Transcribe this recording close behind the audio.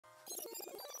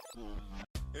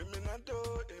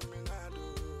Eminado, Eminado.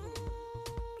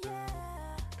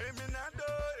 Eminado,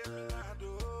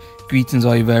 Eminado. Greetings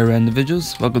all you very rare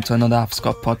individuals, welcome to another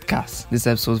AfScot podcast. This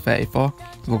episode is 34,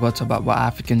 we're going to talk about what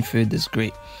African food is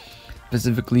great.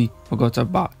 Specifically, we're going to talk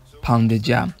about pounded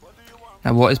yam.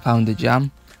 Now what is pounded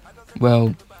yam?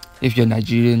 Well, if you're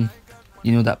Nigerian,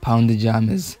 you know that pounded yam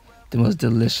is the most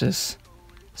delicious,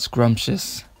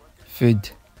 scrumptious food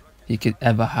you could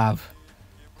ever have,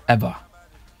 ever.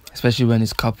 Especially when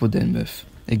it's coupled in with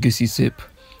egusi soup,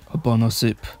 ogbono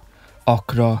soup,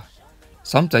 okra,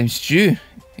 sometimes stew,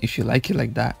 if you like it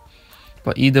like that.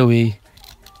 But either way,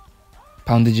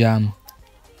 pounded yam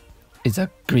is a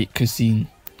great cuisine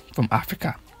from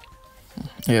Africa.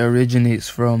 It originates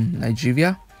from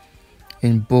Nigeria,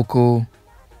 in Boko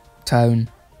town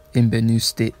in Benue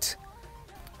state.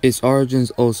 Its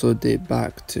origins also date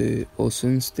back to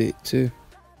Osun state too,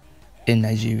 in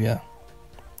Nigeria.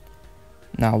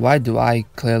 Now, why do I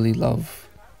clearly love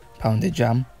pounded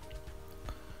yam?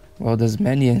 Well, there's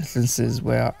many instances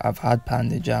where I've had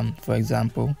pounded yam. For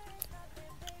example,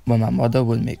 when my mother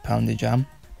would make pounded yam,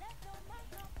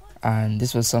 and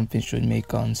this was something she would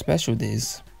make on special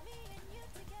days,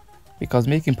 because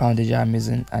making pounded yam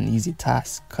isn't an easy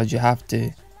task, because you have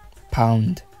to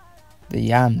pound the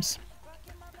yams.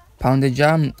 Pounded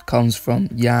yam comes from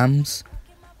yams,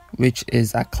 which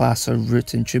is a class of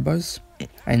roots and tubers.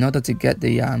 In order to get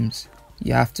the yams,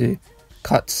 you have to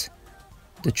cut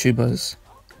the tubers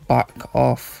bark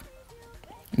off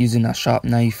using a sharp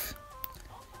knife,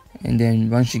 and then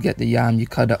once you get the yam, you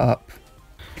cut it up,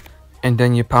 and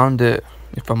then you pound it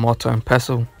with a mortar and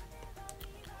pestle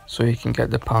so you can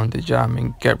get the pounded yam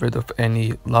and get rid of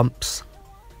any lumps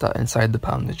that are inside the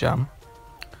pounded yam.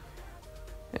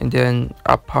 And then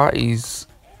at parties,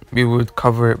 we would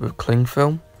cover it with cling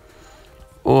film,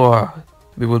 or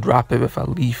we would wrap it with a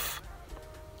leaf.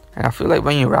 And I feel like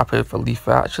when you wrap it with a leaf,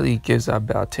 it actually gives it a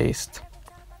better taste.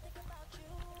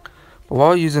 But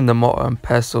while using the mortar and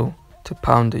pestle to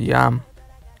pound the yam,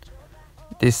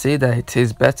 they say that it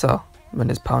tastes better when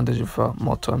it's pounded with a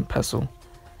mortar and pestle.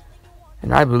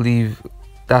 And I believe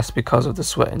that's because of the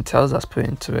sweat and tears that's put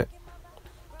into it.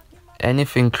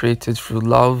 Anything created through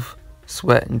love,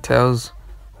 sweat and tears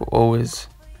will always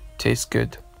taste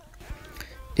good.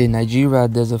 In Nigeria,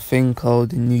 there's a thing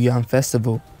called the New Yam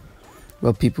Festival,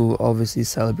 where people obviously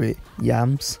celebrate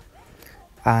yams,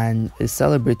 and it's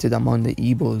celebrated among the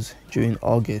Igbos during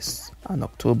August and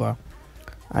October,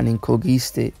 and in Kogi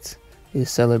State, it's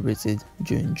celebrated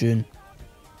during June.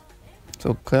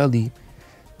 So clearly,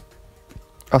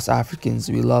 us Africans,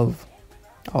 we love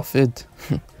our food,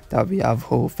 that we have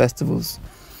whole festivals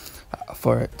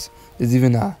for it. There's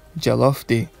even a Jollof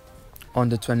Day on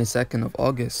the 22nd of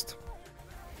August.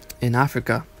 In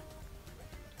Africa,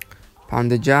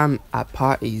 pounded yam at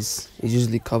parties is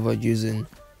usually covered using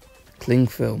cling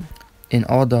film in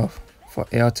order for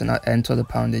air to not enter the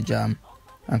pounded yam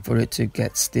and for it to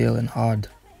get stale and hard.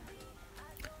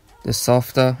 The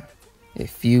softer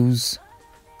it feels,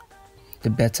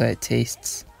 the better it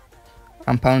tastes.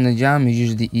 And pounded yam is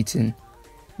usually eaten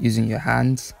using your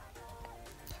hands,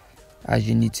 as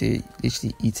you need to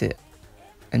literally eat it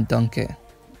and dunk it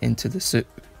into the soup.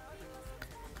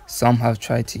 Some have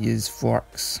tried to use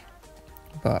forks,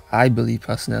 but I believe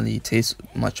personally it tastes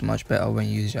much better when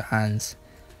you use your hands.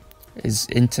 It's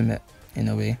intimate in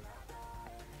a way,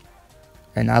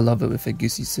 and I love it with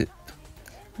egusi soup.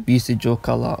 We used to joke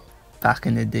a lot back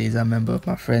in the days. I remember with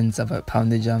my friends about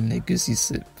pounded yam and egusi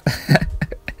soup.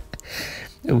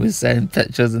 It was sending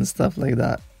pictures and stuff like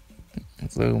that.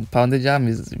 So pounded yam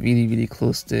is really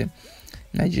close to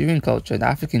Nigerian culture and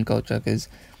African culture, because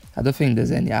I don't think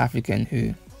there's any African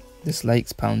who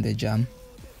dislikes pounded yam.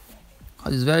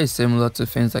 It's very similar to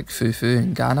things like fufu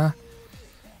in Ghana,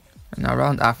 and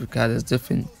around Africa there's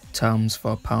different terms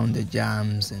for pounded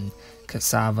yams and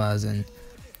cassavas and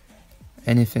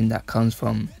anything that comes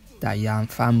from that yam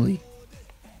family,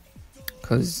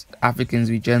 because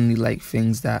Africans, we generally like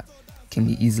things that can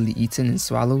be easily eaten and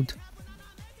swallowed.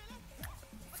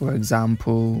 For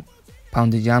example,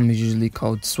 pounded yam is usually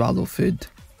called swallow food,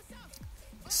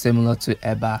 similar to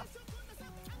eba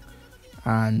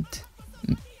and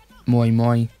moi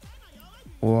moi,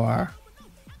 or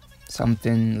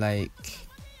something like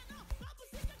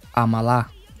amala.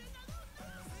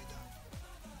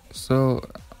 So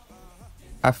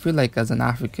I feel like as an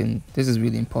African, this is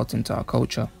really important to our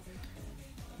culture.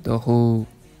 The whole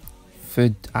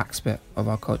food aspect of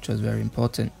our culture is very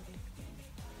important,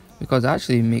 because it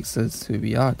actually makes us who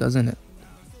we are, doesn't it?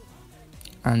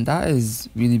 And that is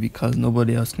really because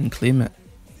nobody else can claim it,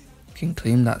 can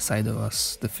claim that side of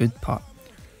us, the food part.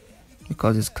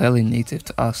 because it's clearly native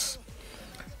to us.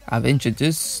 I've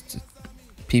introduced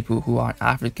people who aren't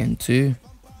African to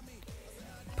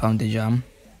pounded yam,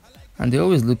 and they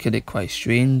always look at it quite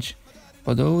strange,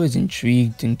 but they're always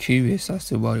intrigued and curious as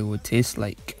to what it would taste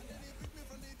like,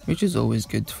 which is always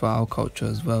good for our culture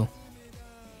as well.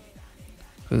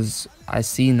 Because I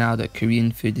see now that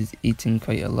Korean food is eaten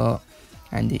quite a lot,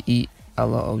 and they eat a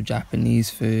lot of Japanese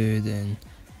food, and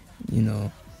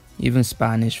even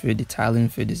Spanish food, Italian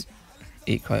food is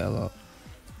ate quite a lot.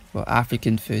 But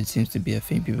African food seems to be a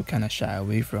thing people kind of shy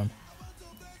away from.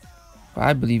 But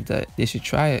I believe that they should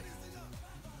try it.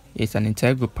 It's an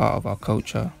integral part of our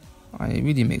culture, and it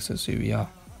really makes us who we are.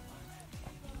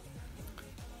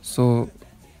 So,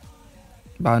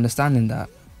 by understanding that,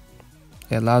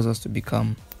 it allows us to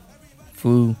become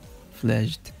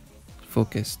full-fledged,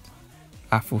 focused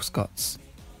Afro-Scots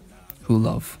who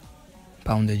love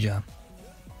pounded yam.